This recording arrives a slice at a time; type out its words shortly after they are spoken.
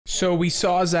So we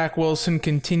saw Zach Wilson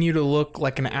continue to look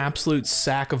like an absolute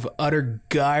sack of utter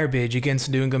garbage against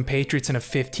the New England Patriots in a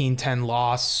 15-10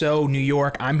 loss. So New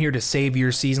York, I'm here to save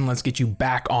your season. Let's get you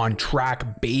back on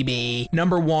track, baby.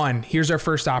 Number one, here's our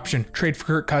first option. Trade for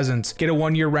Kirk Cousins. Get a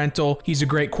one-year rental. He's a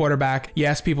great quarterback.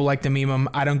 Yes, people like to meme him.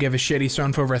 I don't give a shit. He's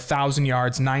thrown for over 1,000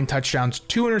 yards, 9 touchdowns,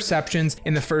 2 interceptions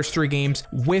in the first 3 games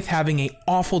with having a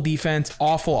awful defense,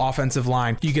 awful offensive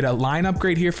line. You get a line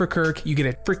upgrade here for Kirk. You get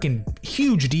a freaking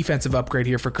huge defensive upgrade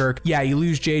here for Kirk. Yeah, you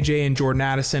lose JJ and Jordan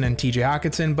Addison and TJ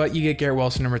Hockenson, but you get Garrett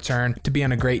Wilson in return to be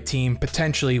on a great team,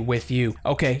 potentially with you.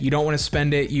 Okay, you don't want to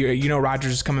spend it. You know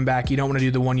Rodgers is coming back. You don't want to do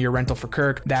the one-year rental for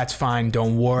Kirk. That's fine.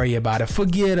 Don't worry about it.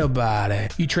 Forget about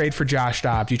it. You trade for Josh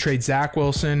Dobbs. You trade Zach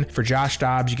Wilson for Josh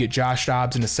Dobbs. You get Josh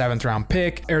Dobbs in a 7th-round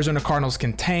pick. Arizona Cardinals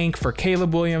can tank for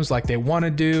Caleb Williams like they want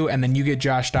to do, and then you get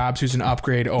Josh Dobbs, who's an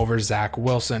upgrade over Zach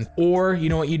Wilson. Or, you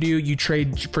know what you do? You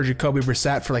trade for Jacoby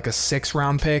Brissett for like a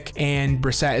 6th-round pick, and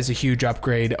Brissett is a huge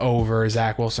upgrade over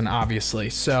Zach Wilson, obviously.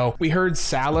 So we heard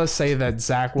Salah say that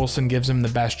Zach Wilson gives him the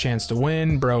best chance to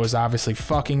win. Bro is obviously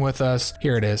fucking with us.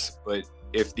 Here it is. But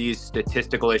if these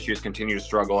statistical issues continue to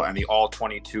struggle and the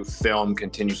all-22 film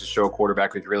continues to show a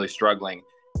quarterback who's really struggling,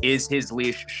 is his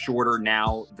leash shorter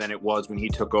now than it was when he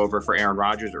took over for Aaron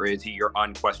Rodgers, or is he your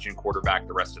unquestioned quarterback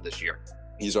the rest of this year?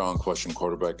 He's our unquestioned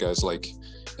quarterback, guys. Like,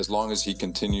 as long as he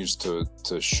continues to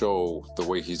show the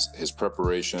way his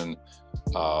preparation,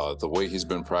 the way he's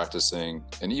been practicing,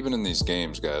 and even in these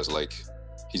games, guys, like,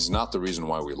 he's not the reason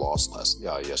why we lost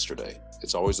yesterday.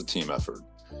 It's always a team effort.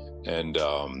 And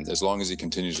as long as he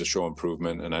continues to show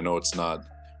improvement, and I know it's not,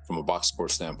 from a box score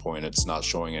standpoint, it's not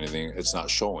showing anything. It's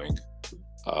not showing.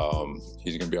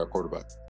 He's going to be our quarterback.